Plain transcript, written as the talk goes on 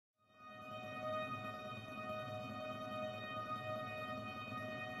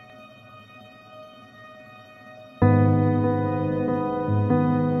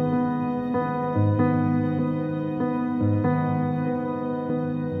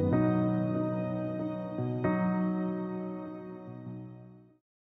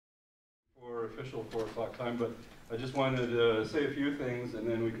4 o'clock time, but I just wanted to say a few things and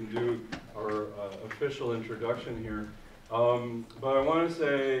then we can do our official introduction here. But I want to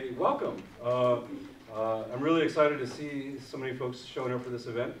say welcome. I'm really excited to see so many folks showing up for this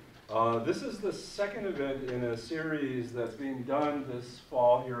event. This is the second event in a series that's being done this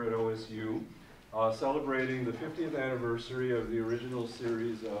fall here at OSU, celebrating the 50th anniversary of the original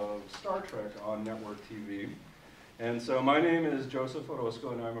series of Star Trek on network TV. And so my name is Joseph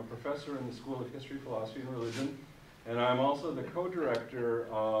Orozco, and I'm a professor in the School of History, Philosophy, and Religion. And I'm also the co-director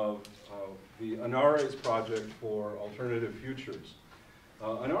of the Anarres Project for Alternative Futures.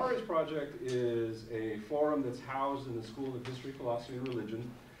 Anarres Project is a forum that's housed in the School of History, Philosophy, and Religion.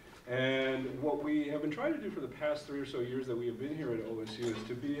 And what we have been trying to do for the past 3 or so years that we have been here at OSU is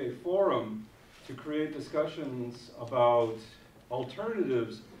to be a forum to create discussions about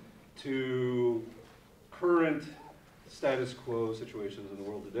alternatives to current status quo situations in the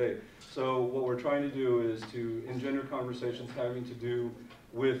world today. So what we're trying to do is to engender conversations having to do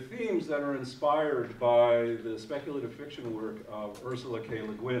with themes that are inspired by the speculative fiction work of Ursula K.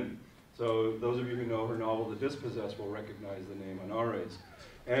 Le Guin. So those of you who know her novel, The Dispossessed, will recognize the name Anarres.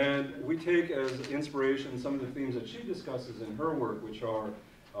 And we take as inspiration some of the themes that she discusses in her work, which are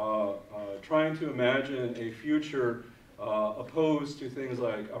trying to imagine a future opposed to things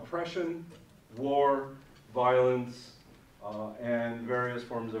like oppression, war, violence, and various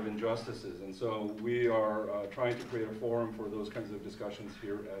forms of injustices. And so we are trying to create a forum for those kinds of discussions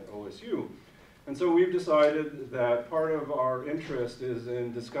here at OSU. And so we've decided that part of our interest is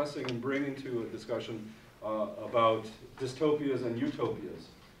in discussing and bringing to a discussion about dystopias and utopias.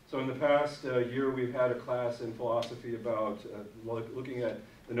 So in the past year, we've had a class in philosophy about looking at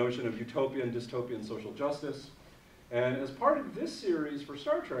the notion of utopia and dystopia and social justice. And as part of this series for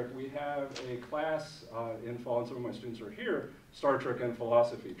Star Trek, we have a class in fall, and some of my students are here, Star Trek and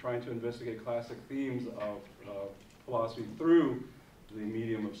Philosophy, trying to investigate classic themes of philosophy through the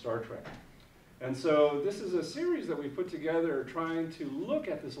medium of Star Trek. And so this is a series that we put together trying to look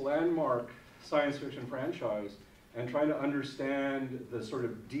at this landmark science fiction franchise and trying to understand the sort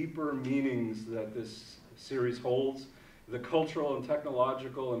of deeper meanings that this series holds, the cultural and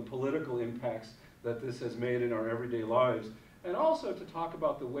technological and political impacts that this has made in our everyday lives, and also to talk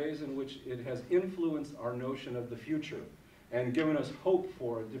about the ways in which it has influenced our notion of the future and given us hope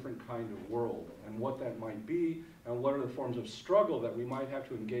for a different kind of world and what that might be and what are the forms of struggle that we might have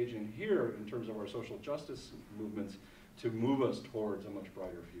to engage in here in terms of our social justice movements to move us towards a much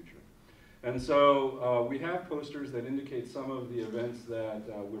brighter future. And so we have posters that indicate some of the events that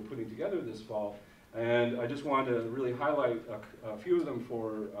we're putting together this fall. And I just wanted to really highlight a few of them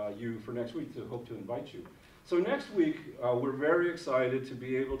for you for next week to hope to invite you. So next week, we're very excited to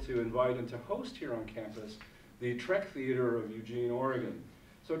be able to invite and to host here on campus the Trek Theater of Eugene, Oregon.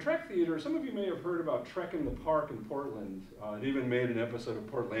 So Trek Theater, some of you may have heard about Trek in the Park in Portland. It even made an episode of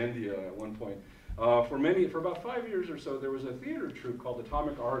Portlandia at one point. For about 5 years or so, there was a theater troupe called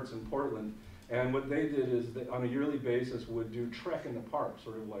Atomic Arts in Portland. And what they did is they, on a yearly basis, would do Trek in the Park,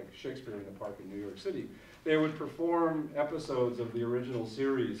 sort of like Shakespeare in the Park in New York City. They would perform episodes of the original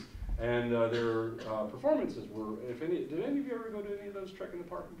series, and their performances were, did any of you ever go to any of those Trek in the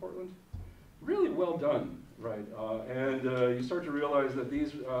Park in Portland? Really well done, right? And you start to realize that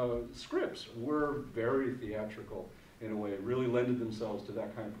these scripts were very theatrical in a way, really lended themselves to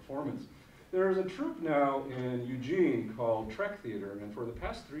that kind of performance. There is a troupe now in Eugene called Trek Theater, and for the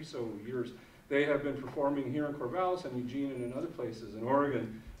past 3 or so years, they have been performing here in Corvallis and Eugene and in other places in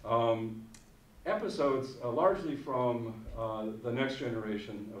Oregon, episodes largely from the next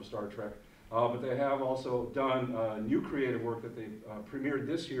generation of Star Trek. But they have also done new creative work that they premiered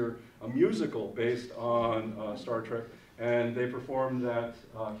this year, a musical based on Star Trek. And they performed that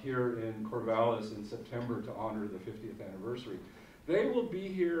here in Corvallis in September to honor the 50th anniversary. They will be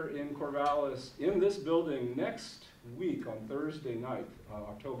here in Corvallis in this building next week on Thursday night,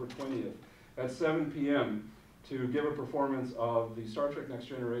 October 20th. At 7 p.m. to give a performance of the Star Trek Next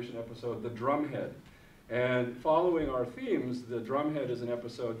Generation episode, The Drumhead. And following our themes, The Drumhead is an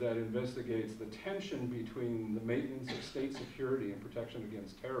episode that investigates the tension between the maintenance of state security and protection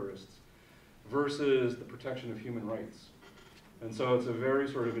against terrorists versus the protection of human rights. And so it's a very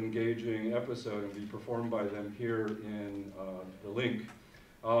sort of engaging episode and be performed by them here in the link.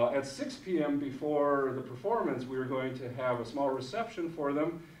 At 6 p.m. before the performance, we're going to have a small reception for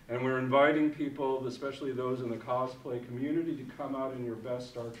them. And we're inviting people, especially those in the cosplay community, to come out in your best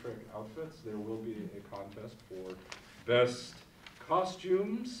Star Trek outfits. There will be a contest for best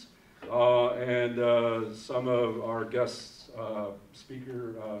costumes. And some of our guest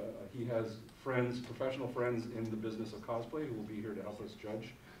speaker, he has friends, professional friends in the business of cosplay who will be here to help us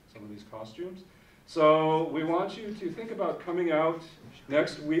judge some of these costumes. So we want you to think about coming out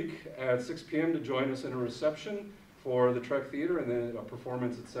next week at 6 p.m. to join us in a reception for the Trek Theater, and then a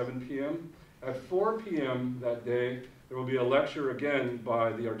performance at 7 p.m. At 4 p.m. that day, there will be a lecture again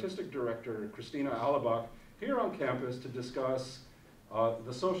by the artistic director, Christina Alabach, here on campus to discuss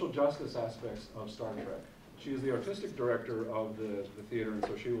the social justice aspects of Star Trek. She is the artistic director of the theater, and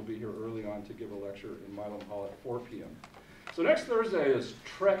so she will be here early on to give a lecture in Milam Hall at 4 p.m. So next Thursday is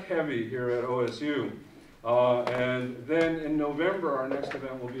Trek Heavy here at OSU. And then in November, our next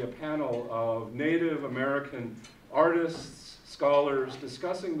event will be a panel of Native American artists, scholars,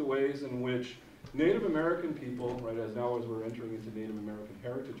 discussing the ways in which Native American people, right, as we're entering into Native American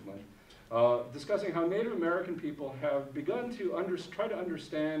Heritage Month, discussing how Native American people have begun to try to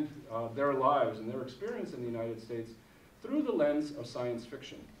understand their lives and their experience in the United States through the lens of science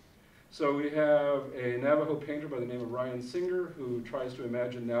fiction. So we have a Navajo painter by the name of Ryan Singer who tries to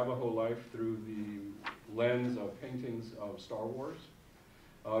imagine Navajo life through the lens of paintings of Star Wars.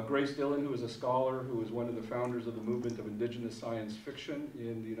 Grace Dillon, who is a scholar who is one of the founders of the movement of indigenous science fiction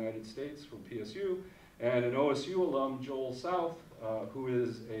in the United States from PSU, and an OSU alum, Joel South, who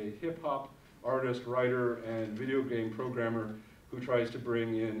is a hip-hop artist, writer, and video game programmer who tries to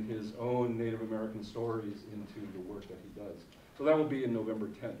bring in his own Native American stories into the work that he does. So that will be in November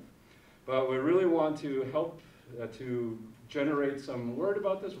 10th. But we really want to help to generate some word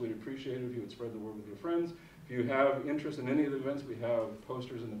about this. We'd appreciate it if you would spread the word with your friends. If you have interest in any of the events, we have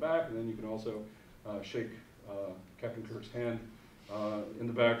posters in the back, and then you can also shake Captain Kirk's hand in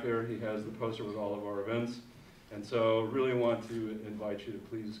the back there. He has the poster with all of our events. And so really want to invite you to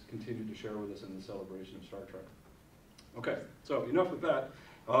please continue to share with us in the celebration of Star Trek. Okay, so enough with that.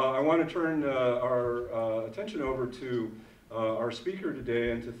 I want to turn our attention over to our speaker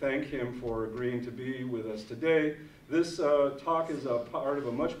today and to thank him for agreeing to be with us today. This talk is a part of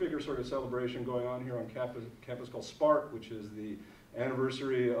a much bigger sort of celebration going on here on campus called Spark, which is the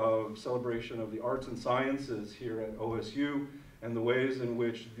anniversary of celebration of the arts and sciences here at OSU, and the ways in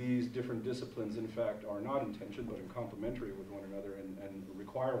which these different disciplines, in fact, are not in tension, but in complementary with one another and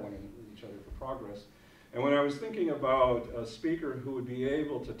require each other for progress. And when I was thinking about a speaker who would be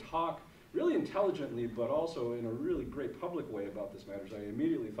able to talk really intelligently, but also in a really great public way about this matters, I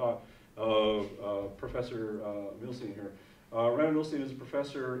immediately thought of Professor Milstein here. Randall Milstein is a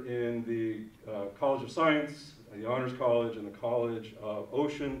professor in the College of Science, the Honors College, and the College of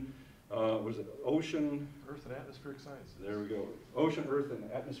Ocean, what is it, Ocean? Earth and Atmospheric Sciences. There we go. Ocean, Earth, and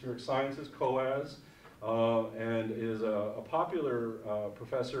Atmospheric Sciences, COAS, and is a popular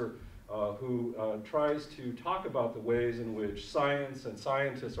professor who tries to talk about the ways in which science and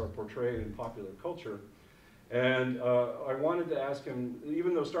scientists are portrayed in popular culture. And I wanted to ask him,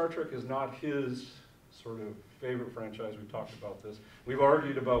 even though Star Trek is not his sort of favorite franchise, we've talked about this. We've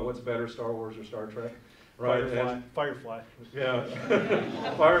argued about what's better, Star Wars or Star Trek. Right? Firefly. Yeah.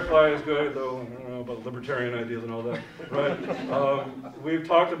 Firefly is good, though I don't know about libertarian ideas and all that. Right? We've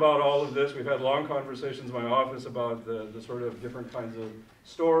talked about all of this. We've had long conversations in my office about the sort of different kinds of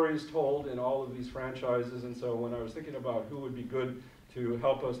stories told in all of these franchises. And so when I was thinking about who would be good to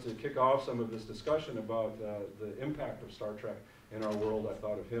help us to kick off some of this discussion about the impact of Star Trek in our world, I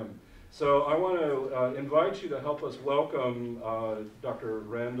thought of him. So I want to invite you to help us welcome Dr.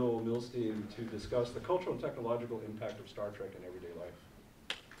 Randall Milstein to discuss the cultural and technological impact of Star Trek in everyday life.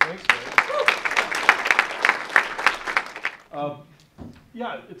 Thanks,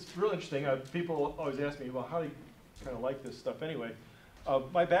 yeah, it's real interesting. People always ask me, well, how do you kind of like this stuff anyway?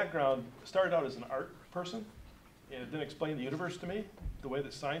 My background started out as an art person, and it didn't explain the universe to me the way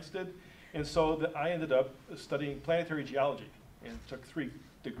that science did. And so I ended up studying planetary geology and took 3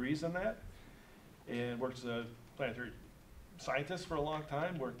 degrees in that, and worked as a planetary scientist for a long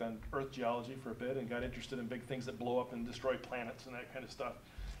time, worked on Earth geology for a bit, and got interested in big things that blow up and destroy planets and that kind of stuff.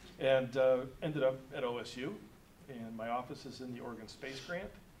 And ended up at OSU, and my office is in the Oregon Space Grant,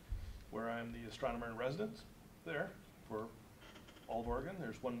 where I'm the astronomer in residence there for all of Oregon.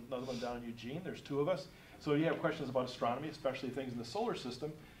 There's another one down in Eugene. There's 2 of us. So if you have questions about astronomy, especially things in the solar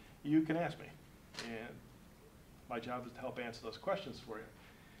system, you can ask me. And my job is to help answer those questions for you.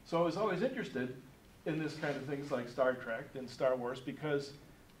 So I was always interested in this kind of things like Star Trek and Star Wars because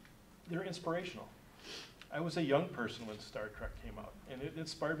they're inspirational. I was a young person when Star Trek came out, and it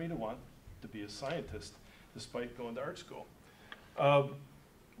inspired me to want to be a scientist despite going to art school.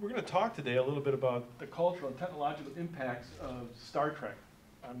 We're going to talk today a little bit about the cultural and technological impacts of Star Trek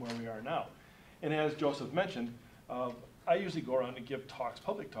on where we are now. And as Joseph mentioned, I usually go around and give talks,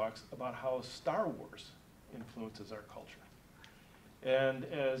 public talks, about how Star Wars influences our culture. And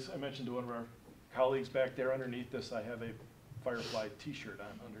as I mentioned to one of our colleagues back there underneath this, I have a Firefly t-shirt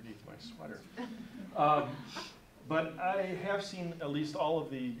on underneath my sweater. But I have seen at least all of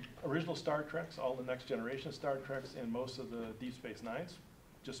the original Star Treks, all the Next Generation Star Treks, and most of the Deep Space Nines,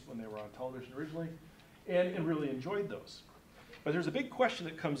 just when they were on television originally, and really enjoyed those. But there's a big question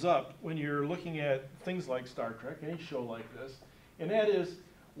that comes up when you're looking at things like Star Trek, any show like this, and that is,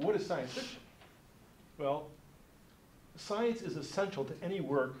 what is science fiction? Well, science is essential to any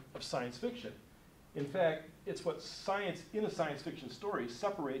work of science fiction. In fact, it's what science in a science fiction story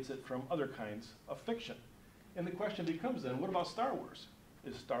separates it from other kinds of fiction. And the question becomes then, what about Star Wars?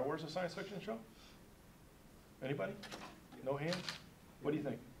 Is Star Wars a science fiction show? Anybody? No hands? What do you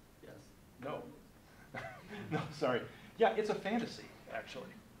think? Yes. No. No, sorry. Yeah, it's a fantasy, actually.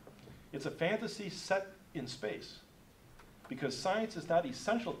 It's a fantasy set in space, because science is not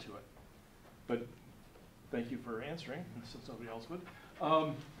essential to it. But thank you for answering, since nobody else would.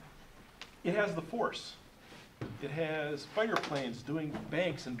 It has the Force. It has fighter planes doing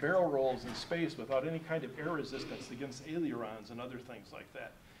banks and barrel rolls in space without any kind of air resistance against ailerons and other things like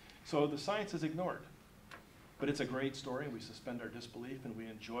that. So the science is ignored. But it's a great story, and we suspend our disbelief, and we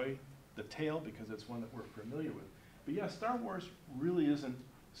enjoy the tale because it's one that we're familiar with. But yeah, Star Wars really isn't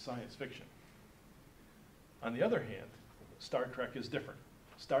science fiction. On the other hand, Star Trek is different.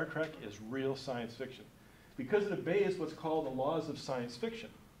 Star Trek is real science fiction because it obeys what's called the laws of science fiction.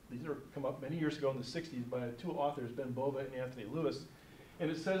 These are come up many years ago in the 60s by two authors, Ben Bova and Anthony Lewis. And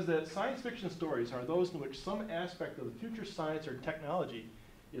it says that science fiction stories are those in which some aspect of the future science or technology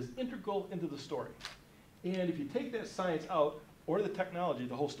is integral into the story. And if you take that science out or the technology,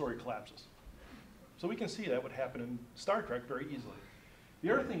 the whole story collapses. So we can see that would happen in Star Trek very easily.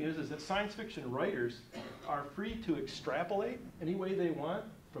 The other thing is that science fiction writers are free to extrapolate any way they want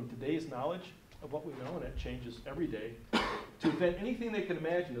from today's knowledge of what we know, and that changes every day, to invent anything they can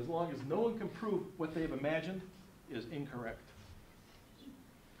imagine as long as no one can prove what they've imagined is incorrect.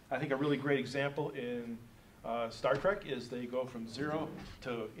 I think a really great example in Star Trek is they go from 0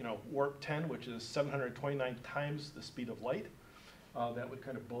 to warp 10, which is 729 times the speed of light. That would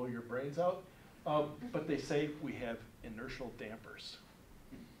kind of blow your brains out. But they say we have inertial dampers.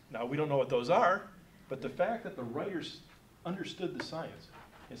 Now, we don't know what those are, but the fact that the writers understood the science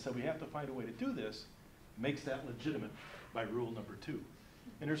and said we have to find a way to do this makes that legitimate by rule number 2.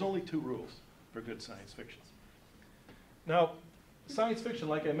 And there's only 2 rules for good science fiction. Now, science fiction,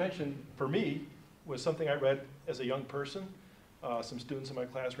 like I mentioned, for me, was something I read as a young person. Some students in my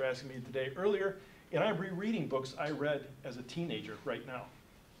class were asking me today earlier, and I'm rereading books I read as a teenager right now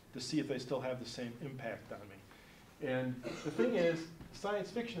to see if they still have the same impact on me. And the thing is,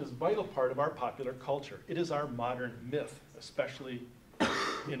 science fiction is a vital part of our popular culture. It is our modern myth, especially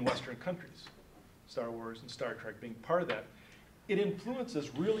in Western countries. Star Wars and Star Trek being part of that. It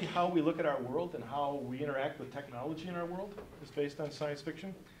influences really how we look at our world and how we interact with technology in our world. It's based on science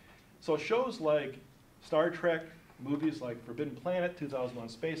fiction. So shows like Star Trek, movies like Forbidden Planet, 2001: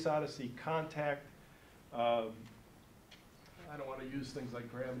 Space Odyssey, Contact. I don't want to use things like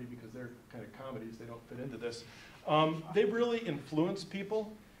Gravity because they're kind of comedies. They don't fit into this. They really influence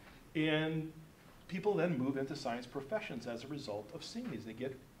people, and people then move into science professions as a result of seeing these. They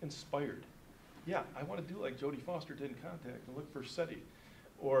get inspired. Yeah, I want to do like Jodie Foster did in Contact and look for SETI.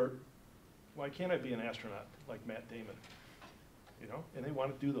 Or why can't I be an astronaut like Matt Damon? And they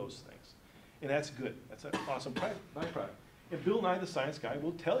want to do those things. And that's good. That's an awesome byproduct. And Bill Nye the Science Guy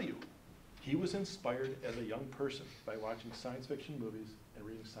will tell you he was inspired as a young person by watching science fiction movies and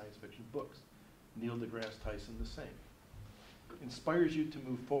reading science fiction books. Neil deGrasse Tyson the same. Inspires you to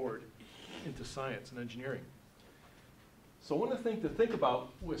move forward into science and engineering. So one of the things to think about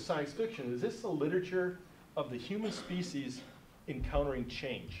with science fiction is it's the literature of the human species encountering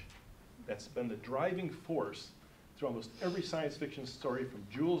change. That's been the driving force through almost every science fiction story from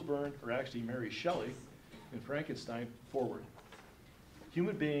Jules Verne, or actually Mary Shelley, and Frankenstein forward.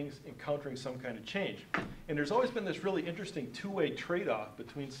 Human beings encountering some kind of change. And there's always been this really interesting two-way trade-off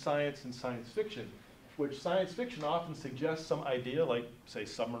between science and science fiction, which science fiction often suggests some idea like, say,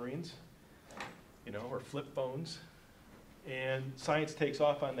 submarines, or flip phones. And science takes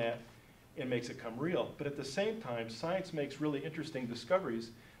off on that and makes it come real. But at the same time, science makes really interesting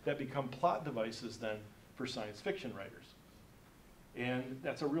discoveries that become plot devices then for science fiction writers. And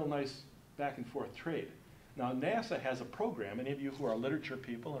that's a real nice back and forth trade. Now, NASA has a program. Any of you who are literature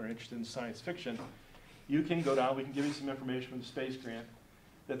people and are interested in science fiction, you can go down, we can give you some information from the space grant,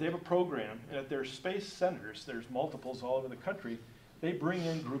 that they have a program, and at their space centers, there's multiples all over the country, they bring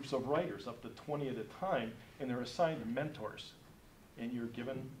in groups of writers, up to 20 at a time, and they're assigned mentors. And you're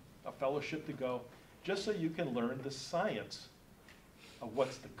given a fellowship to go, just so you can learn the science of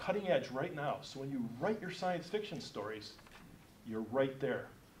what's the cutting edge right now. So when you write your science fiction stories, You're right there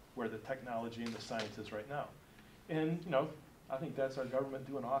where the technology and the science is right now. And, you know, I think that's our government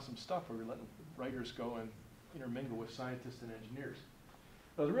doing awesome stuff where we're letting writers go and intermingle with scientists and engineers.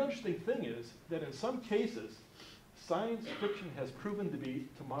 Now, the real interesting thing is that in some cases, science fiction has proven to be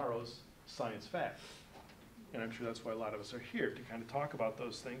tomorrow's science fact. And I'm sure that's why a lot of us are here, to kind of talk about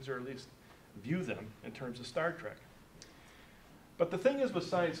those things, or at least view them in terms of Star Trek. But the thing is with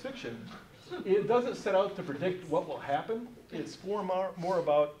science fiction, it doesn't set out to predict what will happen. It's more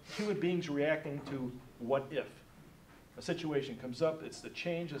about human beings reacting to what if. A situation comes up, it's the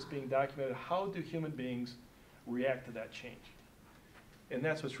change that's being documented. How do human beings react to that change? And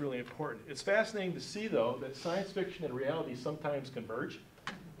that's what's really important. It's fascinating to see, though, that science fiction and reality sometimes converge,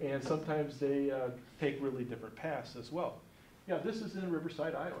 and sometimes they take really different paths as well. Yeah, this is in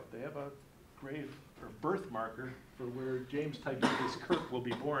Riverside, Iowa. They have a grave or birth marker for where James Tiberius Kirk will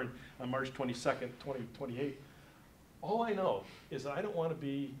be born on March 22nd, 2028. All I know is that I don't want to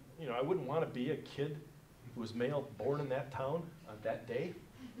be, you know, I wouldn't want to be a kid who was male born in that town on that day,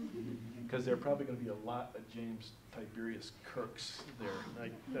 because there are probably going to be a lot of James Tiberius Kirks there.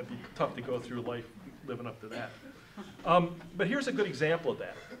 That'd be tough to go through life living up to that. But here's a good example of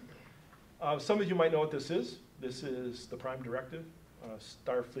that. Some of you might know what this is. This is the Prime Directive,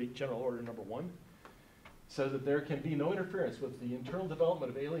 Starfleet General Order Number 1. It says that there can be no interference with the internal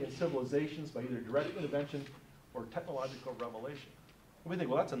development of alien civilizations by either direct intervention or technological revelation. And we think,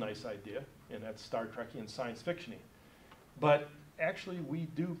 well, that's a nice idea, and that's Star Trek-y and science fiction-y. But actually, we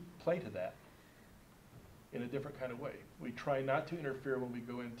do play to that in a different kind of way. We try not to interfere when we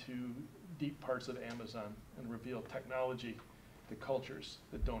go into deep parts of Amazon and reveal technology to cultures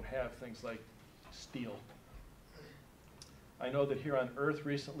that don't have things like steel. I know that here on Earth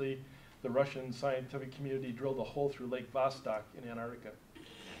recently, the Russian scientific community drilled a hole through Lake Vostok in Antarctica.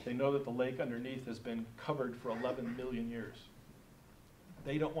 They know that the lake underneath has been covered for 11 million years.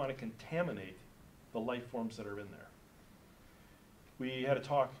 They don't want to contaminate the life forms that are in there. We had a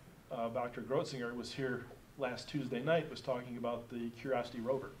talk, Dr. Grotzinger was here last Tuesday night, was talking about the Curiosity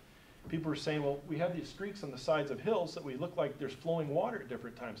rover. People were saying, well, we have these streaks on the sides of hills that we look like there's flowing water at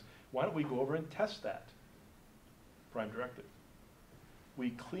different times. Why don't we go over and test that? Prime Directive.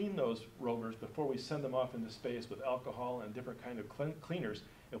 We clean those rovers before we send them off into space with alcohol and different kind of cleaners.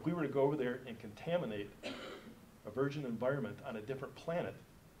 If we were to go over there and contaminate a virgin environment on a different planet,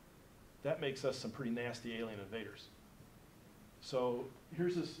 that makes us some pretty nasty alien invaders. So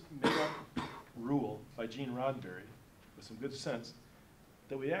here's this made-up rule by Gene Roddenberry with some good sense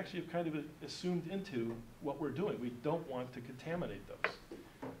that we actually have kind of assumed into what we're doing. We don't want to contaminate those.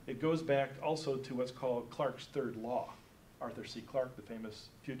 It goes back also to what's called Clarke's third law. Arthur C. Clarke, the famous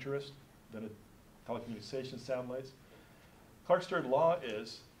futurist, invented telecommunications satellites. Clarke's third law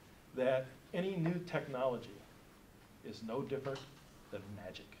is that any new technology is no different than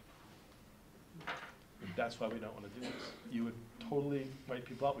magic. And that's why we don't want to do this. You would totally wipe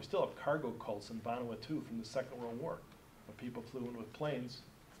people out. We still have cargo cults in Vanuatu from the Second World War. When people flew in with planes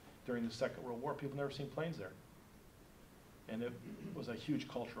during the Second World War, people never seen planes there. And it was a huge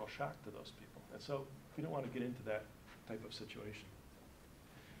cultural shock to those people. And so we don't want to get into that type of situation.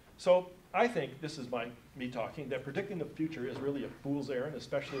 So I think, this is me talking, that predicting the future is really a fool's errand,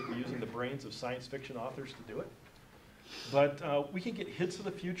 especially if we're using the brains of science fiction authors to do it. But we can get hints of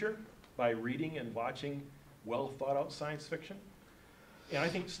the future by reading and watching well thought out science fiction. And I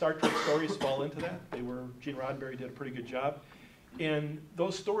think Star Trek stories fall into that. Gene Roddenberry did a pretty good job. And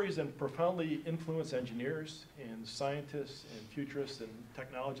those stories then profoundly influence engineers and scientists and futurists and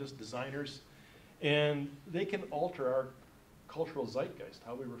technologists, designers, and they can alter our cultural zeitgeist,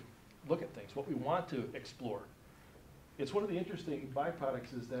 how we look at things, what we want to explore. It's one of the interesting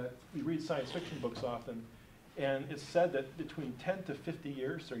byproducts is that we read science fiction books often, and it's said that between 10 to 50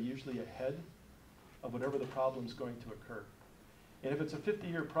 years are usually ahead of whatever the problem is going to occur. And if it's a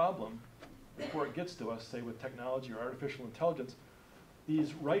 50-year problem, before it gets to us, say with technology or artificial intelligence,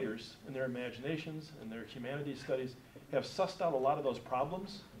 these writers in their imaginations and their humanities studies have sussed out a lot of those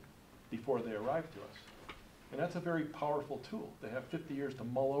problems before they arrive to us. And that's a very powerful tool. They have 50 years to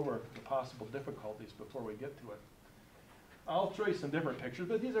mull over the possible difficulties before we get to it. I'll show you some different pictures,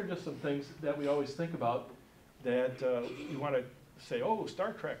 but these are just some things that we always think about that you want to say, oh,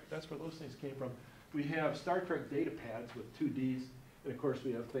 Star Trek, that's where those things came from. We have Star Trek data pads with 2Ds, and of course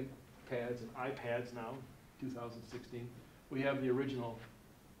we have ThinkPads and iPads now, 2016. We have the original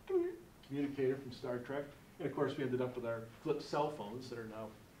communicator from Star Trek, and of course we ended up with our flip cell phones that are now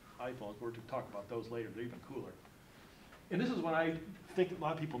iPhones. We're to talk about those later, they're even cooler. And this is what I think a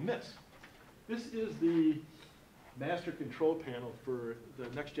lot of people miss. This is the master control panel for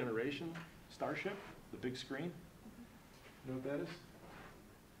the next generation Starship, the big screen. You know what that is?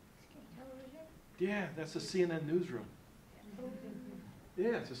 Yeah, that's the CNN newsroom.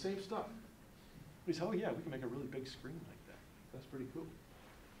 Yeah, it's the same stuff. We said, oh yeah, we can make a really big screen like that. That's pretty cool.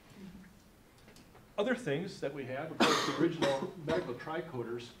 Other things that we have, of course, the original medical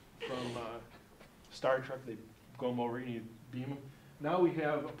tricoders from Star Trek. They go them over and you beam them. Now we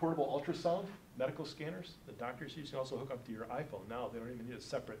have a portable ultrasound medical scanners that doctors use. You can also hook up to your iPhone. Now they don't even need a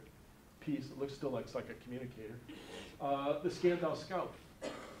separate piece. It looks still like it's like a communicator. The Scandow Scout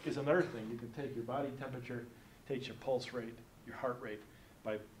is another thing. You can take your body temperature, take your pulse rate, your heart rate,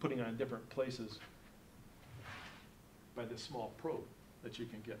 by putting on different places by this small probe that you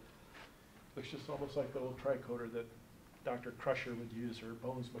can get. Looks just almost like the old tricoder that Dr. Crusher would use, or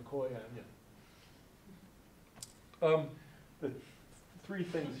Bones McCoy on you. The three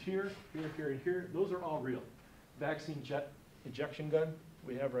things here, and here, those are all real. Vaccine jet injection gun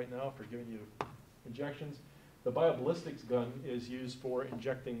we have right now for giving you injections. The bioballistics gun is used for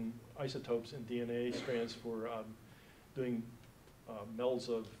injecting isotopes in DNA strands for doing melds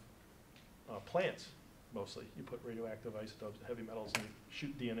of plants, mostly. You put radioactive isotopes, heavy metals, and you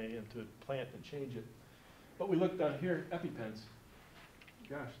shoot DNA into a plant and change it. But we look down here, EpiPens.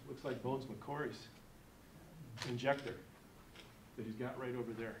 Gosh, looks like Bones McCoy's injector that he's got right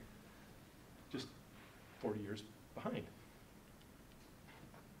over there. Just 40 years behind.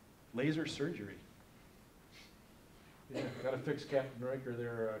 Laser surgery. Yeah, got to fix Captain Riker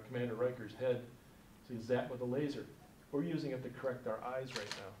there, Commander Riker's head. So you zap with a laser. We're using it to correct our eyes right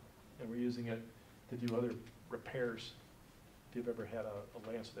now. And we're using it to do other repairs. If you've ever had a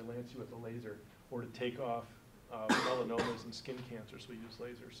lance, they lance you with a laser. Or to take off melanomas and skin cancers, we use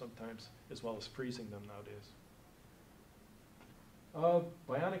lasers sometimes, as well as freezing them nowadays.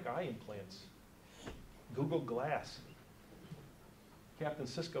 Bionic eye implants. Google Glass. Captain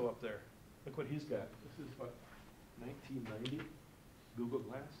Cisco up there. Look what he's got. This is what, 1990? Google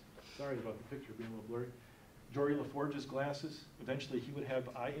Glass. Sorry about the picture being a little blurry. Jory LaForge's glasses. Eventually he would have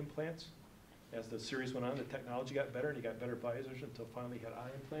eye implants. As the series went on, the technology got better, and he got better visors until finally he had eye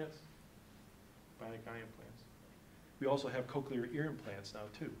implants. Bionic eye implants. We also have cochlear ear implants now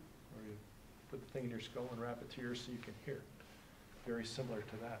too, where you put the thing in your skull and wrap it to yours so you can hear. Very similar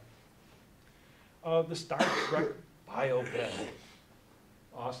to that. The Star Trek BioBed.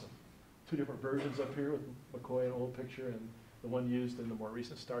 Awesome. Two different versions up here with McCoy, an old picture, and the one used in the more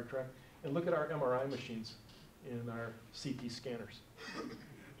recent Star Trek. And look at our MRI machines in our CT scanners.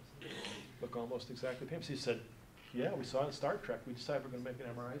 Look almost exactly the same. So he said, yeah, we saw in Star Trek, we decided we're going to make an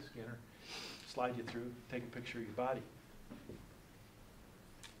MRI scanner, slide you through, take a picture of your body.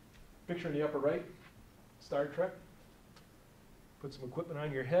 Picture in the upper right, Star Trek. Put some equipment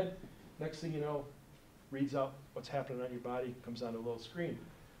on your head. Next thing you know, reads out what's happening on your body, comes onto a little screen.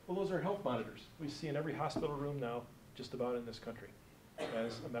 Well, those are health monitors. We see in every hospital room now, just about in this country,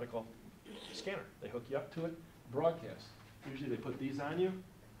 as a medical scanner. They hook you up to it, broadcast. Usually they put these on you.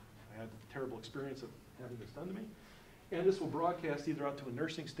 I had a terrible experience of having this done to me. And this will broadcast either out to a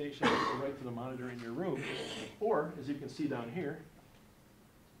nursing station or right to the monitor in your room, or, as you can see down here,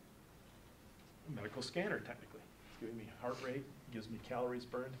 a medical scanner, technically. It's giving me heart rate, gives me calories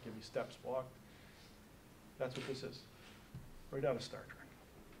burned, gives me steps walked. That's what this is. Right out of Star Trek,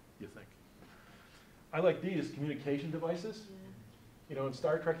 you think. I like these communication devices. You know, in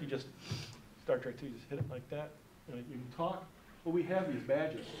Star Trek, Star Trek 2, you just hit it like that, and you can talk. Well, we have these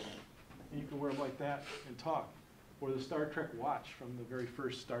badges, and you can wear them like that and talk. Or the Star Trek watch from the very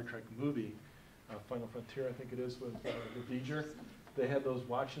first Star Trek movie, Final Frontier, I think it is, with the V'ger. They had those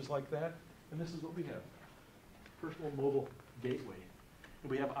watches like that, and this is what we have. Personal mobile gateway.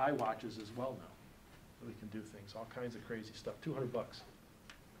 And we have iWatches as well now, so we can do things, all kinds of crazy stuff. $200.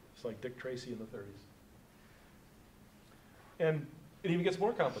 It's like Dick Tracy in the 30s. And it even gets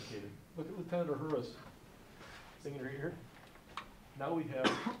more complicated. Look at Lieutenant Uhura's thing right here. Now we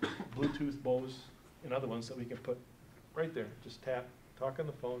have Bluetooth Bose and other ones that we can put right there. Just tap, talk on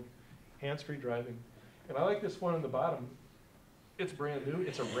the phone, hands-free driving. And I like this one on the bottom. It's brand new.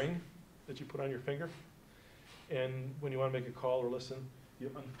 It's a ring that you put on your finger. And when you want to make a call or listen,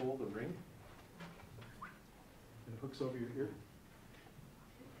 you unfold the ring. And it hooks over your ear.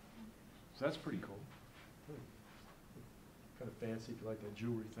 So that's pretty cool. Kind of fancy if you like that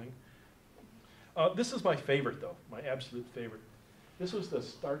jewelry thing. This is my favorite, though, my absolute favorite. This was the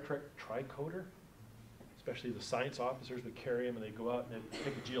Star Trek tricoder. Especially the science officers would carry them, and they'd go out and they'd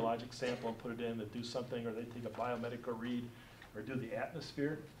take a geologic sample and put it in to do something, or they'd take a biomedical read, or do the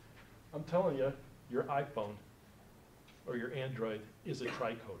atmosphere. I'm telling you, your iPhone or your Android is a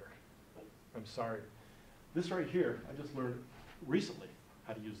tricoder. I'm sorry. This right here, I just learned recently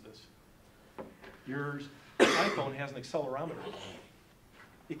how to use this. Your iPhone has an accelerometer.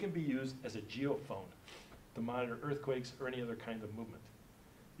 It can be used as a geophone to monitor earthquakes or any other kind of movement.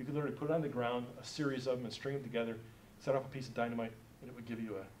 You can literally put it on the ground, a series of them, and string them together, set off a piece of dynamite, and it would give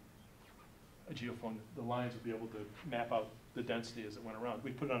you a geophone. The lines would be able to map out the density as it went around.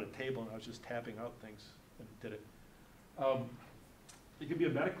 We put it on a table, and I was just tapping out things, and it did it. It could be a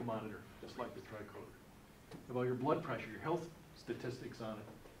medical monitor, just like the tricorder. About your blood pressure, your health statistics on it,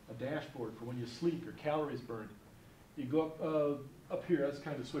 a dashboard for when you sleep, your calories burned. You go up here, that's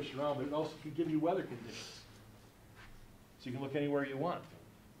kind of switched around, but it also can give you weather conditions. So you can look anywhere you want.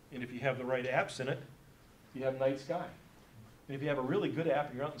 And if you have the right apps in it, you have night sky. And if you have a really good app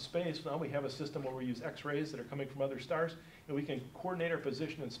and you're out in space, now we have a system where we use X-rays that are coming from other stars, and we can coordinate our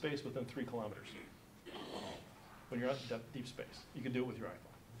position in space within 3 kilometers. When you're out in deep space, you can do it with your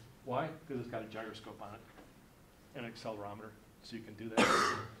iPhone. Why? Because it's got a gyroscope on it and an accelerometer, so you can do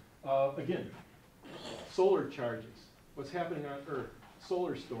that. Again, solar charges. What's happening on Earth?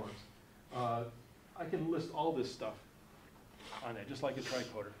 Solar storms. I can list all this stuff on that, just like a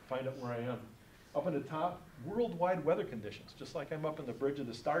tricorder. Find out where I am. Up on the top, worldwide weather conditions, just like I'm up on the bridge of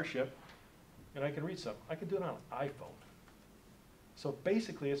the Starship, and I can read something. I can do it on an iPhone. So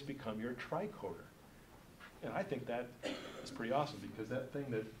basically, it's become your tricorder. And I think that is pretty awesome, because that thing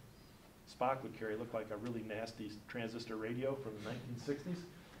that Spock would carry looked like a really nasty transistor radio from the 1960s,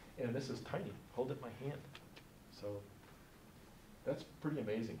 and this is tiny. Hold it in my hand. So that's pretty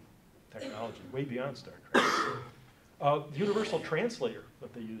amazing technology, way beyond Star Trek. The universal translator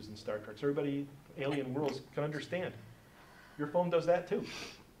that they use in Star Trek, so everybody, alien worlds, can understand. Your phone does that too.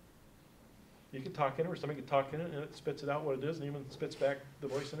 You can talk in it, or somebody can talk in it, and it spits it out what it is, and even spits back the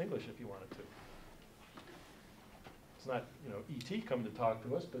voice in English if you want it to. It's not, E.T. coming to talk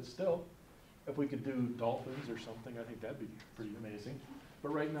to us, but still, if we could do dolphins or something, I think that'd be pretty amazing. But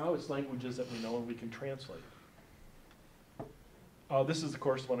right now, it's languages that we know and we can translate. This is, of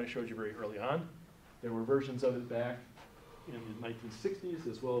course, the one I showed you very early on. There were versions of it back in the 1960s,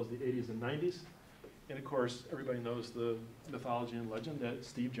 as well as the 80s and 90s. And of course, everybody knows the mythology and legend that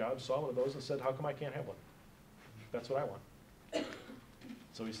Steve Jobs saw one of those and said, how come I can't have one? That's what I want.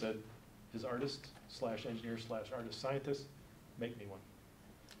 So he said, his artist / engineer / artist scientist, make me one.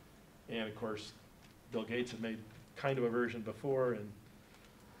 And of course, Bill Gates had made kind of a version before, and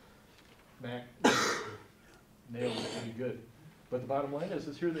Mac nailed it pretty good. But the bottom line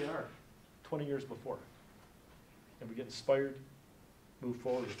is here they are, 20 years before. And we get inspired, move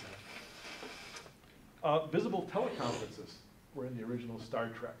forward with that. Visible teleconferences were in the original Star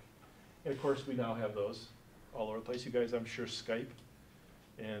Trek. And of course, we now have those all over the place. You guys, I'm sure, Skype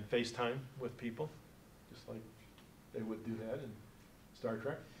and FaceTime with people, just like they would do that in Star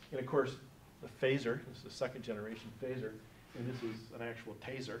Trek. And of course, the phaser, this is the second generation phaser, and this is an actual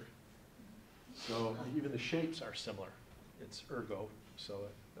taser. So even the shapes are similar. It's ergo, so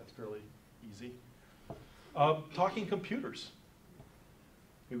that's fairly easy. Talking computers.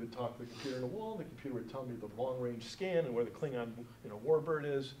 We would talk to the computer in the wall, and the computer would tell me the long-range scan and where the Klingon warbird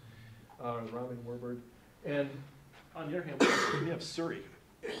is, the Romulan warbird. And on the other hand, we have Siri.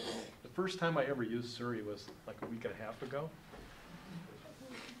 The first time I ever used Siri was like a week and a half ago.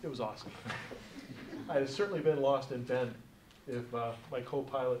 It was awesome. I'd have certainly been lost in Bend if my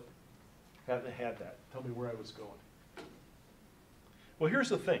co-pilot hadn't had that. Tell me where I was going. Well, here's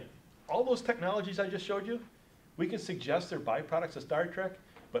the thing. All those technologies I just showed you, we can suggest they're byproducts of Star Trek,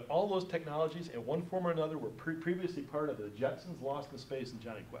 but all those technologies, in one form or another, were previously part of the Jetsons, Lost in Space, and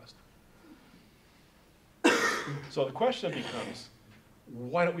Johnny Quest. So the question becomes,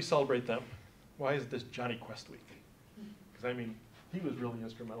 why don't we celebrate them? Why is this Johnny Quest week? Because, I mean, he was really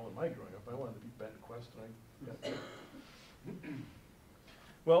instrumental in my growing up. I wanted to be Ben Quest, and I got there.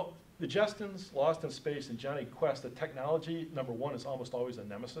 Well, the Jetsons, Lost in Space, and Johnny Quest, the technology, number one, is almost always a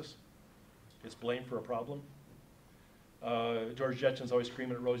nemesis. It's blamed for a problem. George Jetson's always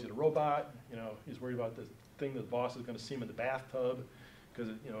screaming at Rosie the robot. He's worried about the thing that the boss is going to see him in the bathtub because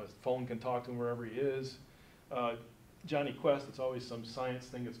his phone can talk to him wherever he is. Johnny Quest, it's always some science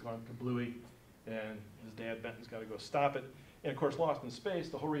thing that's gone kablooey, and his dad Benton's got to go stop it. And of course, Lost in Space,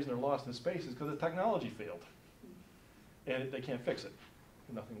 the whole reason they're lost in space is because the technology failed, and they can't fix it.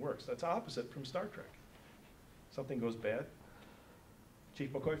 Nothing works. That's opposite from Star Trek. Something goes bad,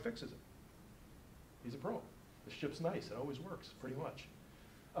 Chief McCoy fixes it. He's a pro. The ship's nice. It always works, pretty much.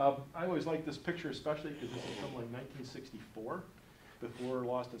 I always like this picture, especially because this is from like 1964, before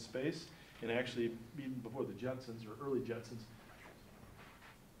Lost in Space, and actually even before the Jetsons or early Jetsons.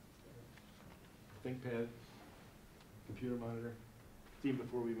 ThinkPad, computer monitor, even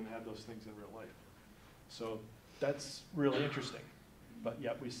before we even had those things in real life. So that's really interesting. But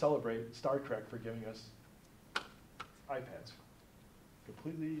yet we celebrate Star Trek for giving us iPads.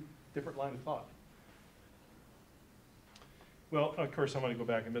 Completely different line of thought. Well, of course, I'm going to go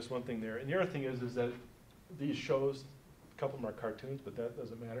back and miss one thing there. And the other thing is that these shows, a couple of them are cartoons, but that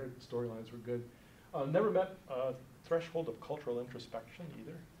doesn't matter. The storylines were good. Never met a threshold of cultural introspection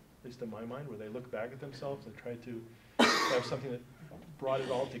either, at least in my mind, where they look back at themselves and try to have something that brought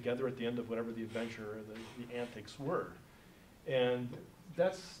it all together at the end of whatever the adventure or the antics were. And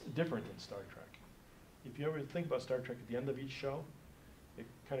that's different than Star Trek. If you ever think about Star Trek at the end of each show, it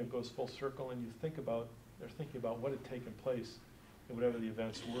kind of goes full circle, and you think about, they're thinking about what had taken place in whatever the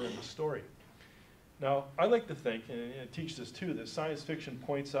events were in the story. Now, I like to think, and I teach this too, that science fiction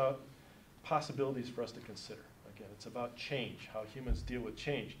points out possibilities for us to consider. Again, it's about change, how humans deal with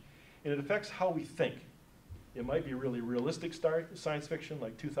change. And it affects how we think. It might be really realistic science fiction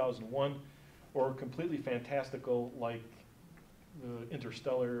like 2001, or completely fantastical like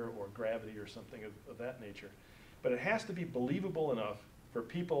Interstellar or Gravity or something of that nature. But it has to be believable enough for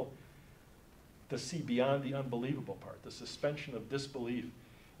people to see beyond the unbelievable part, the suspension of disbelief,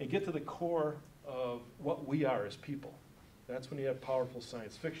 and get to the core of what we are as people. That's when you have powerful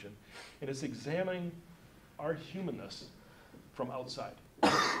science fiction. And it's examining our humanness from outside.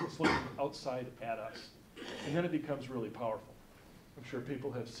 It's looking outside at us. And then it becomes really powerful. I'm sure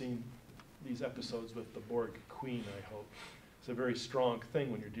people have seen these episodes with the Borg Queen, I hope. It's a very strong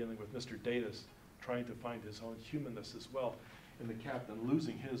thing when you're dealing with Mr. Data's trying to find his own humanness as well, and the captain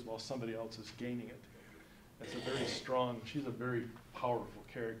losing his while somebody else is gaining it. That's a very strong, she's a very powerful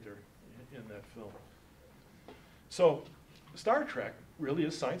character in that film. So Star Trek really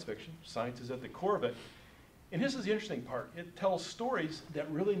is science fiction. Science is at the core of it. And this is the interesting part. It tells stories that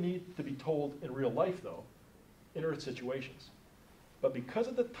really need to be told in real life, though, in Earth situations. But because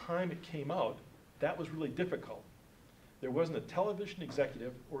of the time it came out, that was really difficult. There wasn't a television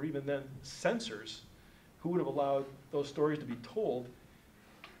executive, or even then censors, who would have allowed those stories to be told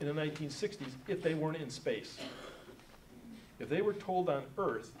in the 1960s if they weren't in space. If they were told on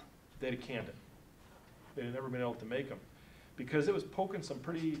Earth, they'd have canned it. They'd have never been able to make them. Because it was poking some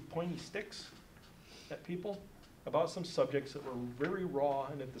pretty pointy sticks at people about some subjects that were very raw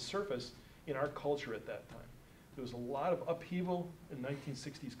and at the surface in our culture at that time. There was a lot of upheaval in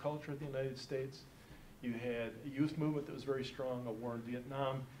 1960s culture in the United States. You had a youth movement that was very strong, a war in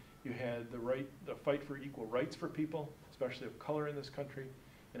Vietnam. You had the fight for equal rights for people, especially of color in this country.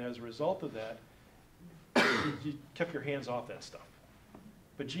 And as a result of that, you kept your hands off that stuff.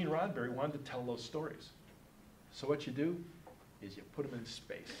 But Gene Roddenberry wanted to tell those stories. So what you do is you put them in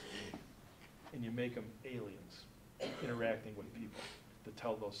space, and you make them aliens interacting with people to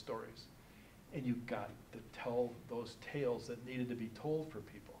tell those stories. And you got to tell those tales that needed to be told for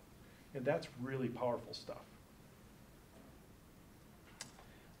people. And that's really powerful stuff.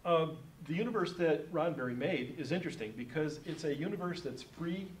 The universe that Roddenberry made is interesting because it's a universe that's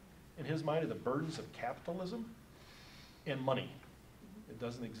free, in his mind, of the burdens of capitalism and money. It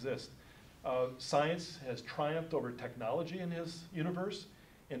doesn't exist. Science has triumphed over technology in his universe,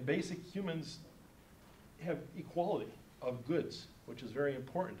 and basic humans have equality of goods, which is very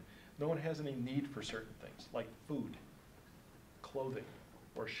important. No one has any need for certain things, like food, clothing,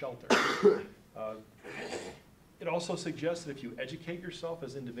 or shelter. It also suggests that if you educate yourself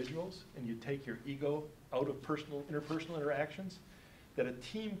as individuals and you take your ego out of interpersonal interactions, that a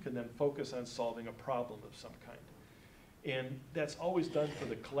team can then focus on solving a problem of some kind. And that's always done for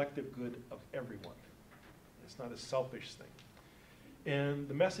the collective good of everyone. It's not a selfish thing. And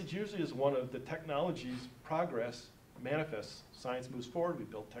the message usually is one of the technology's progress manifests. Science moves forward, we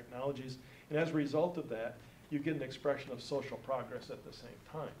build technologies, and as a result of that, you get an expression of social progress at the same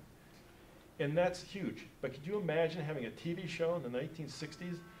time. And that's huge. But could you imagine having a TV show in the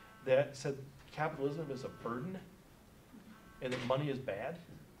 1960s that said capitalism is a burden and that money is bad?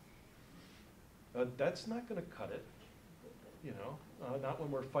 That's not going to cut it, you know, not when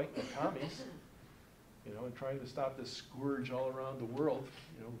we're fighting the commies, you know, and trying to stop this scourge all around the world,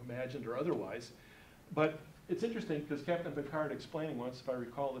 you know, imagined or otherwise. But it's interesting because Captain Picard explaining once, if I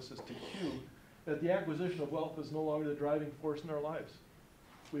recall this is to Q, that the acquisition of wealth is no longer the driving force in our lives.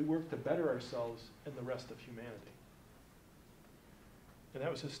 We work to better ourselves and the rest of humanity. And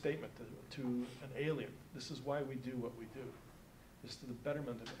that was his statement to an alien. This is why we do what we do. It's to the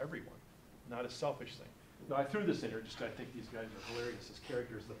betterment of everyone, not a selfish thing. Now, I threw this in here just I think these guys are hilarious as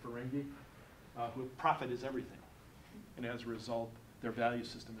characters, the Ferengi, who profit is everything. And as a result, their value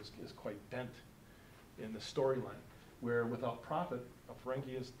system is quite bent in the storyline, where without profit, a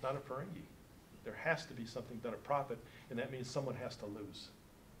Ferengi is not a Ferengi. There has to be something done at profit, and that means someone has to lose,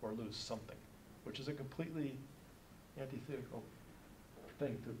 or lose something, which is a completely antithetical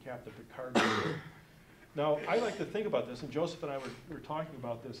thing to Captain Picard. Now, I like to think about this, and Joseph and I were talking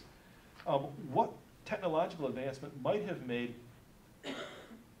about this. What technological advancement might have made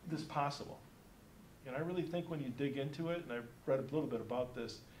this possible? And I really think when you dig into it, and I've read a little bit about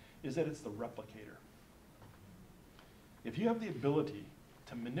this, is that it's the replicator. If you have the ability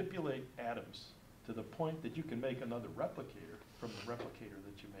to manipulate atoms to the point that you can make another replicator from the replicator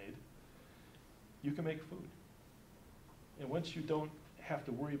that you made, you can make food. And once you don't have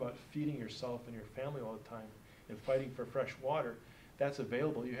to worry about feeding yourself and your family all the time and fighting for fresh water, that's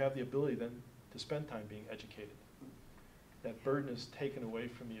available. You have the ability then to spend time being educated. That burden is taken away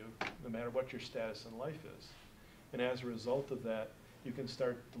from you no matter what your status in life is. And as a result of that, you can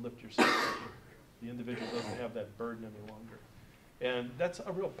start to lift yourself up. The individual doesn't have that burden any longer. And that's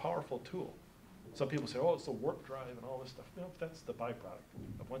a real powerful tool. Some people say, oh, it's the work drive and all this stuff. No, that's the byproduct.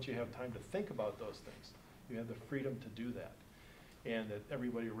 But once you have time to think about those things, you have the freedom to do that. And that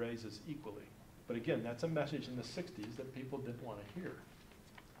everybody raises equally. But again, that's a message in the 60s that people didn't want to hear.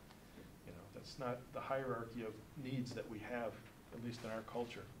 You know, that's not the hierarchy of needs that we have, at least in our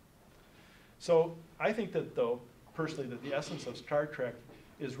culture. So I think that, though, personally, that the essence of Star Trek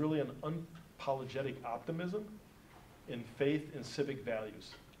is really an unapologetic optimism in faith in civic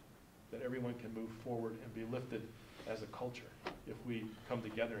values, that everyone can move forward and be lifted as a culture if we come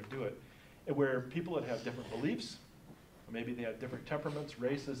together and do it. And where people that have different beliefs, or maybe they have different temperaments,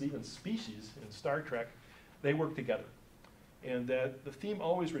 races, even species in Star Trek, they work together. And that the theme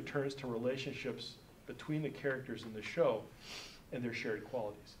always returns to relationships between the characters in the show and their shared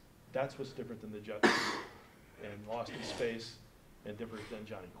qualities. That's what's different than the Jetsons and Lost in Space and different than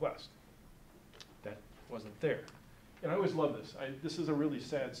Johnny Quest. That wasn't there. And I always love this. This is a really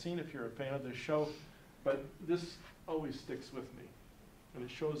sad scene if you're a fan of this show, but this always sticks with me. And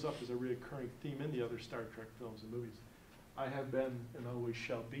it shows up as a recurring theme in the other Star Trek films and movies. I have been and always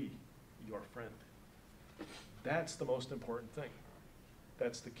shall be your friend. That's the most important thing.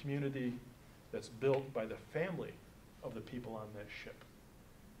 That's the community that's built by the family of the people on that ship.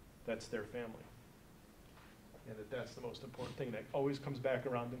 That's their family. And that's the most important thing that always comes back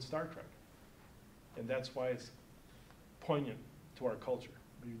around in Star Trek. And that's why it's poignant to our culture.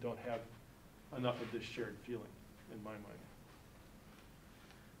 We don't have enough of this shared feeling, in my mind.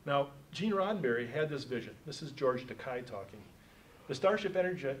 Now, Gene Roddenberry had this vision. This is George Takei talking. The Starship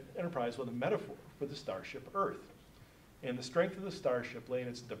Enterprise was a metaphor for the Starship Earth. And the strength of the Starship lay in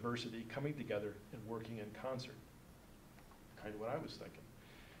its diversity, coming together and working in concert. Kind of what I was thinking.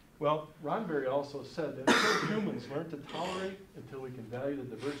 Well, Roddenberry also said that until humans learn to tolerate, until we can value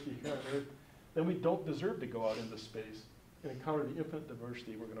the diversity here on Earth, then we don't deserve to go out into space and encounter the infinite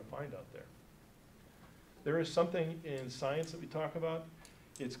diversity we're going to find out there. There is something in science that we talk about.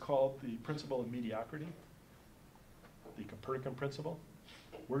 It's called the principle of mediocrity, the Copernican principle.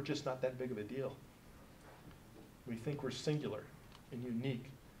 We're just not that big of a deal. We think we're singular and unique,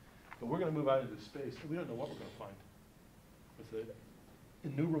 but we're going to move out into space, and we don't know what we're going to find. With the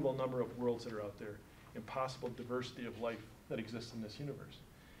innumerable number of worlds that are out there, impossible diversity of life that exists in this universe.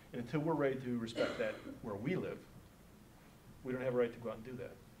 And until we're ready to respect that where we live, we don't have a right to go out and do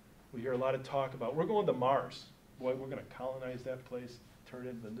that. We hear a lot of talk about, we're going to Mars. Boy, we're going to colonize that place, turn it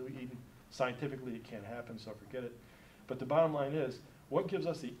into the new Eden. Scientifically, it can't happen, so forget it. But the bottom line is, what gives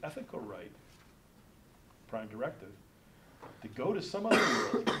us the ethical right, prime directive, to go to some other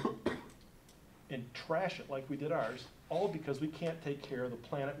world and trash it like we did ours, all because we can't take care of the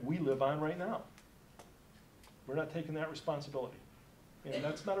planet we live on right now? We're not taking that responsibility. And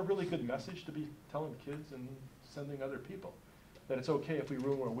that's not a really good message to be telling kids and sending other people, that it's okay if we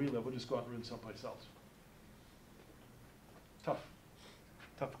ruin where we live, we'll just go out and ruin someplace else.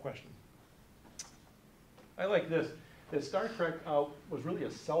 Tough question. I like this, that Star Trek was really a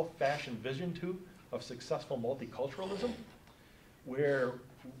self-fashioned vision too of successful multiculturalism, where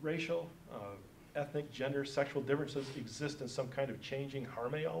racial, ethnic, gender, sexual differences exist in some kind of changing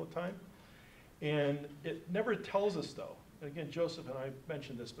harmony all the time. And it never tells us though, and again, Joseph and I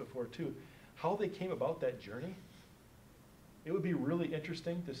mentioned this before too, how they came about that journey. It would be really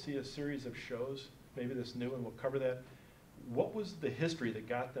interesting to see a series of shows, maybe this new one, we'll cover that. What was the history that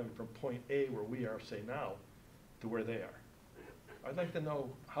got them from point A, where we are, say now, to where they are? I'd like to know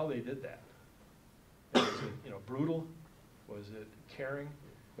how they did that. Was it, brutal? Was it caring?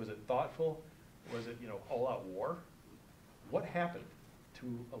 Was it thoughtful? Was it, all-out war? What happened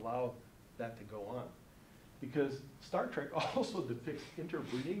to allow that to go on? Because Star Trek also depicts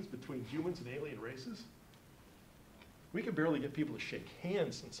interbreedings between humans and alien races. We can barely get people to shake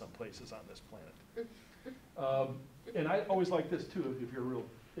hands in some places on this planet. And I always like this too, if you're real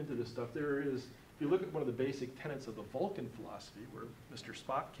into this stuff. There is you look at one of the basic tenets of the Vulcan philosophy, where Mr.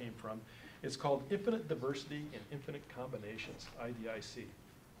 Spock came from, it's called infinite diversity and infinite combinations, IDIC,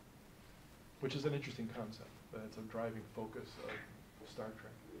 which is an interesting concept. But it's a driving focus of Star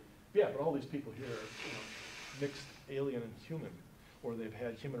Trek. Yeah, but all these people here are mixed alien and human, or they've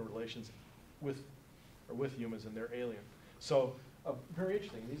had human relations with humans and they're alien. So very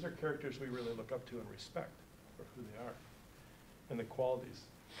interesting. These are characters we really look up to and respect for who they are. And the qualities,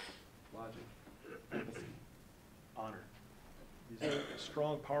 logic, empathy, honor. These are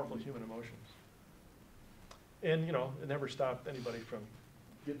strong, powerful human emotions. And it never stopped anybody from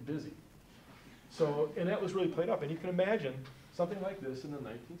getting busy. So, and that was really played up. And you can imagine something like this in the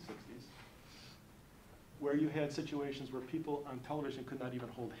 1960s, where you had situations where people on television could not even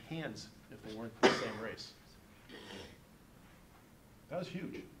hold hands if they weren't the same race. That was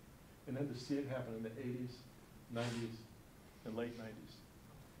huge. And then to see it happen in the 80s, 90s, and late 90s.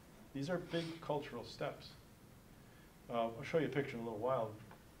 These are big cultural steps. I'll show you a picture in a little while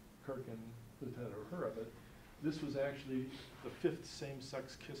of Kirk and Lieutenant Uhura, but this was actually the 5th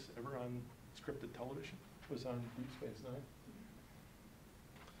same-sex kiss ever on scripted television. It was on Deep Space Nine.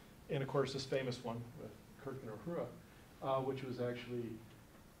 And of course, this famous one with Kirk and Uhura, which was actually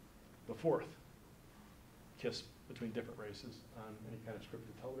the 4th kiss between different races on any kind of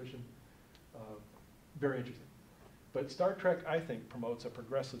scripted television. Very interesting. But Star Trek, I think, promotes a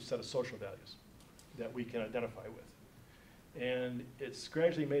progressive set of social values that we can identify with. And it's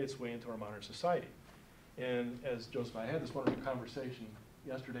gradually made its way into our modern society. And as Joseph and I had this wonderful conversation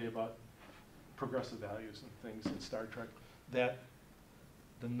yesterday about progressive values and things in Star Trek, that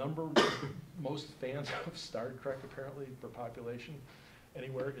the number most fans of Star Trek, apparently, per population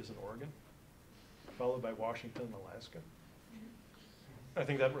anywhere is in Oregon, followed by Washington and Alaska. I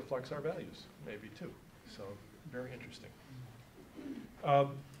think that reflects our values, maybe, too. So, very interesting.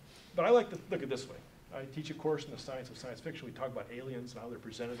 But I like to look at it this way. I teach a course in the science of science fiction. We talk about aliens and how they're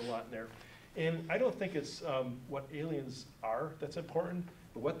presented a lot in there. And I don't think it's what aliens are that's important,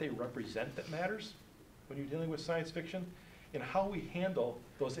 but what they represent that matters when you're dealing with science fiction, and how we handle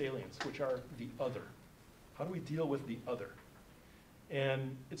those aliens, which are the other. How do we deal with the other?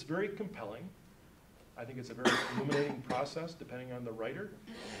 And it's very compelling. I think it's a very illuminating process, depending on the writer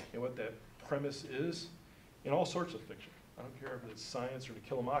and what that premise is, in all sorts of fiction. I don't care if it's science or To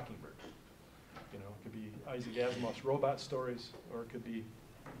Kill a Mockingbird. It could be Isaac Asimov's robot stories, or it could be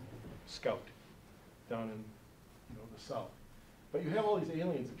Scout down in the South. But you have all these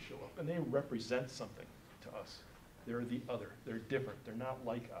aliens that show up, and they represent something to us. They're the other. They're different. They're not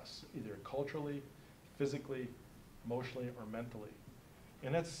like us, either culturally, physically, emotionally, or mentally.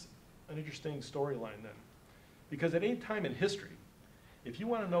 And that's an interesting storyline then. Because at any time in history, if you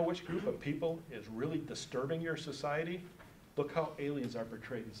want to know which group of people is really disturbing your society, look how aliens are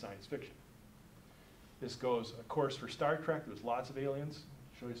portrayed in science fiction. This goes, of course, for Star Trek. There's lots of aliens.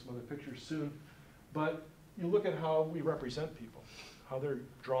 I'll show you some other pictures soon. But you look at how we represent people, how they're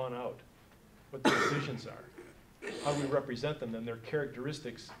drawn out, what their decisions are, how we represent them, and their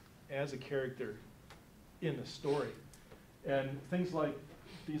characteristics as a character in the story. And things like,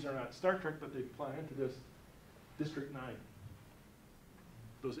 these are not Star Trek, but they apply into this District 9.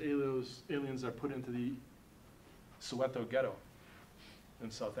 Those aliens are put into the Soweto ghetto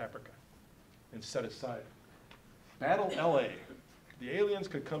in South Africa and set aside. Battle LA. The aliens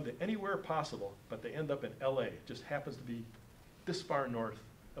could come to anywhere possible, but they end up in LA. It just happens to be this far north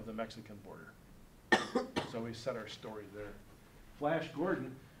of the Mexican border. So we set our story there. Flash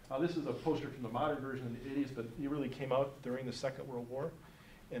Gordon, this is a poster from the modern version in the 80s, but he really came out during the Second World War,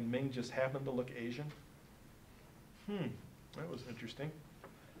 and Ming just happened to look Asian. That was interesting.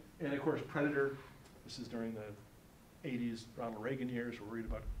 And of course, Predator, this is during the 80s, Ronald Reagan years. We're worried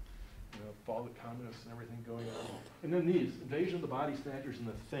about fall of the communists and everything going on. And then these, Invasion of the Body Snatchers and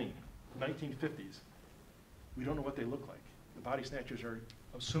The Thing, 1950s. We don't know what they look like. The Body Snatchers are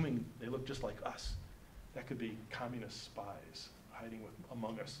assuming they look just like us. That could be communist spies hiding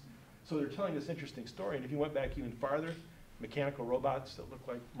among us. So they're telling this interesting story. And if you went back even farther, mechanical robots that look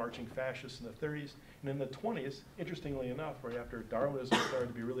like marching fascists in the 30s. And in the 20s, interestingly enough, right after Darwinism started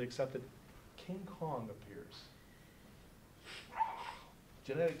to be really accepted, King Kong appears.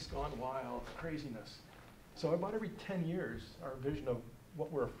 Genetics gone wild, craziness. So about every 10 years, our vision of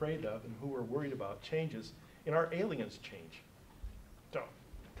what we're afraid of and who we're worried about changes, and our aliens change. So,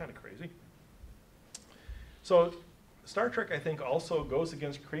 kind of crazy. So, Star Trek, I think, also goes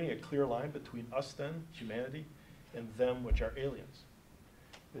against creating a clear line between us then, humanity, and them, which are aliens.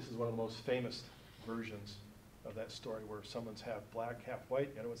 This is one of the most famous versions of that story, where someone's half black, half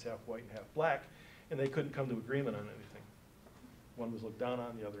white, the other one's half white and half black, and they couldn't come to agreement on anything. One was looked down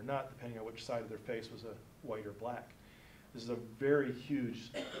on, the other not, depending on which side of their face was a white or black. This is a very huge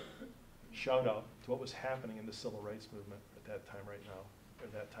shout out to what was happening in the civil rights movement at that time right now,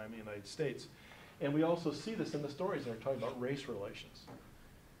 at that time in the United States. And we also see this in the stories that are talking about race relations.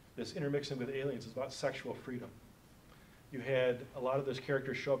 This intermixing with aliens is about sexual freedom. You had a lot of those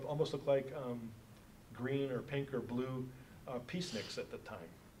characters show up, almost look like green or pink or blue peaceniks at the time,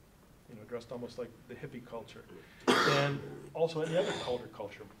 you know, dressed almost like the hippie culture. And also in the other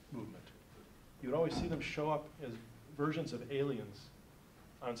culture movement. You would always see them show up as versions of aliens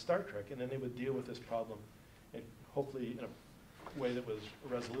on Star Trek, and then they would deal with this problem, and hopefully in a way that was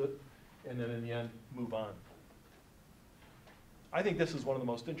resolute, and then in the end, move on. I think this is one of the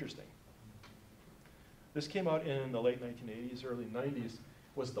most interesting. This came out in the late 1980s, early 90s,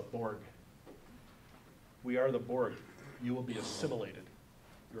 was the Borg. We are the Borg. You will be assimilated.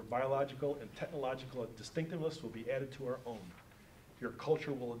 Your biological and technological distinctiveness will be added to our own. Your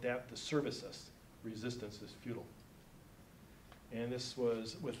culture will adapt to service us. Resistance is futile. And this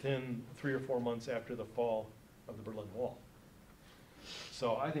was within 3 or 4 months after the fall of the Berlin Wall.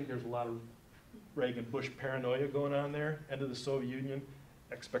 So I think there's a lot of Reagan-Bush paranoia going on there. End of the Soviet Union,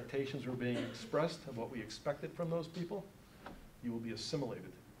 expectations were being expressed of what we expected from those people. You will be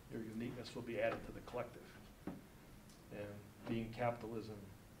assimilated. Your uniqueness will be added to the collective. And being capitalism,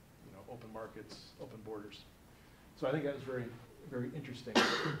 you know, open markets, open borders. So I think that was very, very interesting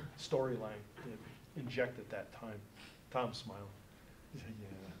storyline to inject at that time. Tom smiled. He said,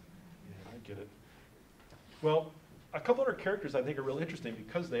 yeah, I get it. Well, a couple other characters I think are really interesting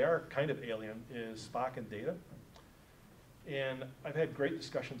because they are kind of alien is Spock and Data. And I've had great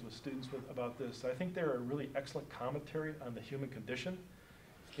discussions with students about this. I think they're a really excellent commentary on the human condition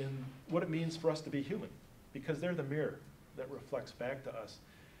and what it means for us to be human, because they're the mirror that reflects back to us.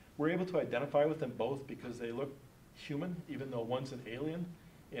 We're able to identify with them both because they look human, even though one's an alien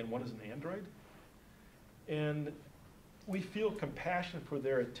and one is an android. And we feel compassion for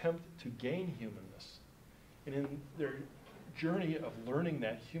their attempt to gain humanness. And in their journey of learning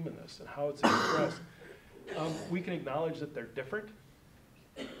that humanness and how it's expressed, we can acknowledge that they're different,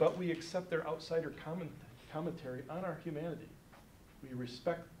 but we accept their outsider commentary on our humanity. We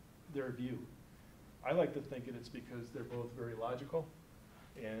respect their view. I like to think it's because they're both very logical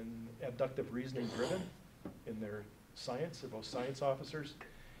and abductive reasoning driven in their science. They're both science officers,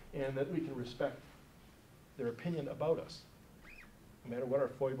 and that we can respect their opinion about us. No matter what our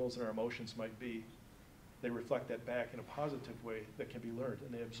foibles and our emotions might be, they reflect that back in a positive way that can be learned,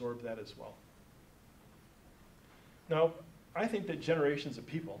 and they absorb that as well. Now, I think that generations of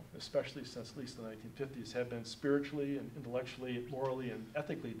people, especially since at least the 1950s, have been spiritually and intellectually, morally, and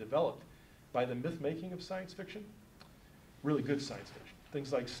ethically developed by the myth-making of science fiction. Really good science fiction.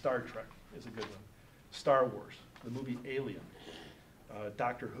 Things like Star Trek is a good one. Star Wars, the movie Alien,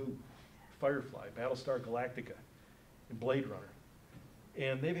 Doctor Who, Firefly, Battlestar Galactica, and Blade Runner.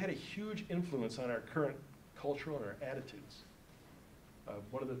 And they've had a huge influence on our current cultural and our attitudes.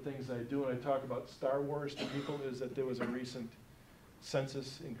 One of the things I do when I talk about Star Wars to people is that there was a recent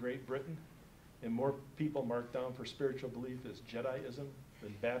census in Great Britain, and more people marked down for spiritual belief as Jediism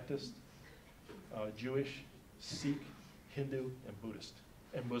than Baptist, Jewish, Sikh, Hindu, and Buddhist,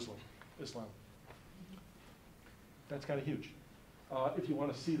 and Muslim, Islam. That's kind of huge. If you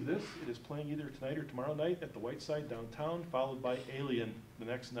want to see this, it is playing either tonight or tomorrow night at the Whiteside downtown, followed by Alien the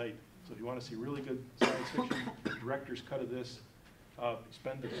next night. So if you want to see really good science fiction, director's cut of this,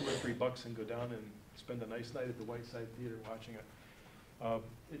 spend the $2 or $3 and go down and spend a nice night at the Whiteside Theater watching it.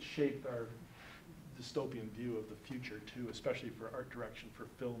 It shaped our dystopian view of the future too, especially for art direction for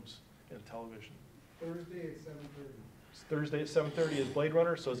films and television. Thursday at 7:30. It's Thursday at 7:30 is Blade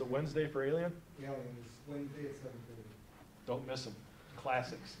Runner, so is it Wednesday for Alien? Yeah, it's Wednesday at 7:30. Don't miss them.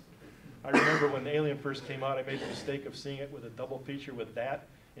 Classics. I remember when Alien first came out, I made the mistake of seeing it with a double feature with that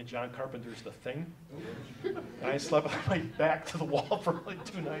and John Carpenter's The Thing. And I slept on my back to the wall for like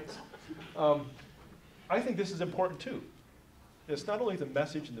 2 nights. I think this is important too. It's not only the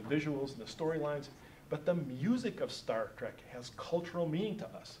message and the visuals and the storylines, but the music of Star Trek has cultural meaning to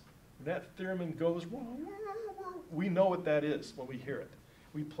us. When that theremin goes, we know what that is when we hear it.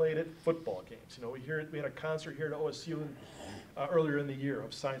 We played at football games. You know, we hear it. We had a concert here at OSU earlier in the year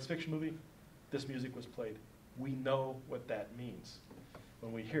of science fiction movie. This music was played. We know what that means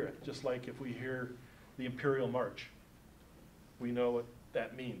when we hear it. Just like if we hear the Imperial March, we know what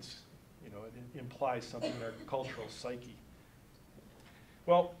that means. You know, it implies something in our cultural psyche.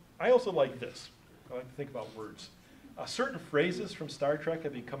 Well, I also like this. I like to think about words. Certain phrases from Star Trek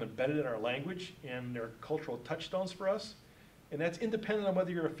have become embedded in our language, and they're cultural touchstones for us. And that's independent on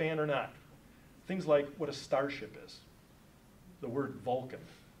whether you're a fan or not. Things like what a starship is. the word Vulcan.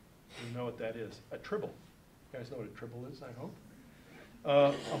 You know what that is. A tribble. You guys know what a tribble is, I hope?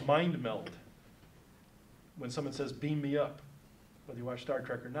 A mind meld. When someone says, beam me up, whether you watch Star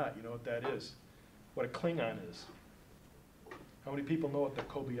Trek or not, you know what that is. What a Klingon is. How many people know what the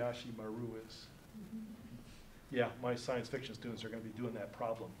Kobayashi Maru is? Yeah, my science fiction students are going to be doing that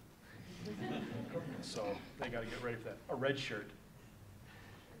problem. So they got to get ready for that. A red shirt.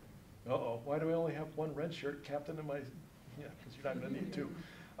 Uh-oh, why do we only have one red shirt? Captain in my, yeah, because you're not going to need two.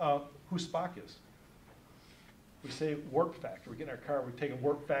 Who Spock is. We say warp factor. We get in our car, we're taking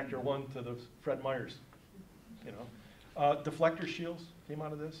warp factor 1 to the Fred Meyers. You know, deflector shields came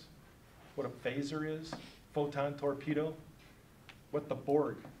out of this. What a phaser is, photon torpedo. What the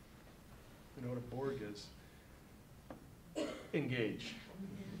Borg. You know what a Borg is. Engage.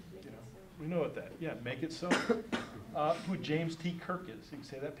 You know, we know what that. Yeah, make it so. Who James T. Kirk is. You can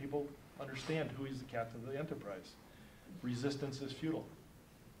say that people understand who he's the captain of the Enterprise. Resistance is futile.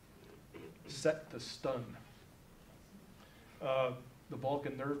 Set to stun. The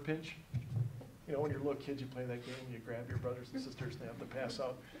Vulcan nerve pinch. You know, when you're little kids, you play that game, you grab your brothers and sisters, and they have to pass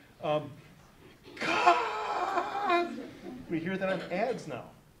out. God! We hear that on ads now.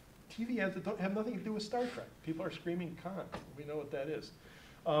 TV ads that don't have nothing to do with Star Trek. People are screaming Khan. We know what that is.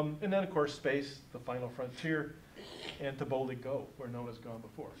 And then, of course, space, the final frontier, and to boldly go where no one has gone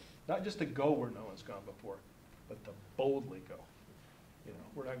before. Not just to go where no one's gone before, but to boldly go. You know,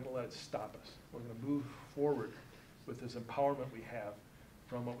 we're not going to let it stop us. We're going to move forward with this empowerment we have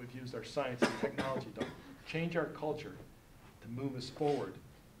from what we've used our science and technology to change our culture, to move us forward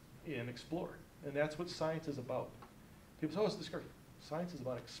and explore. And that's what science is about. People say, oh, it's discovery. Science is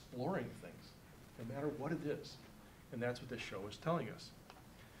about exploring things, no matter what it is. And that's what this show is telling us.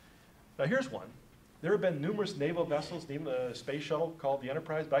 Now here's one. There have been numerous naval vessels, even a space shuttle called the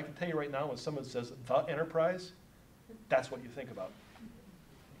Enterprise, but I can tell you right now, when someone says the Enterprise, that's what you think about.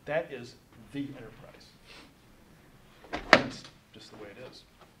 That is the Enterprise. That's just the way it is.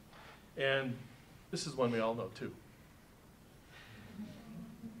 And this is one we all know too.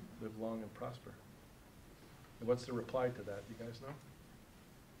 Live long and prosper. And what's the reply to that? You guys know?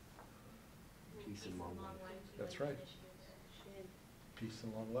 Peace and long life. That's right. Peace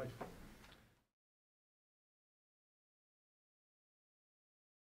and long life.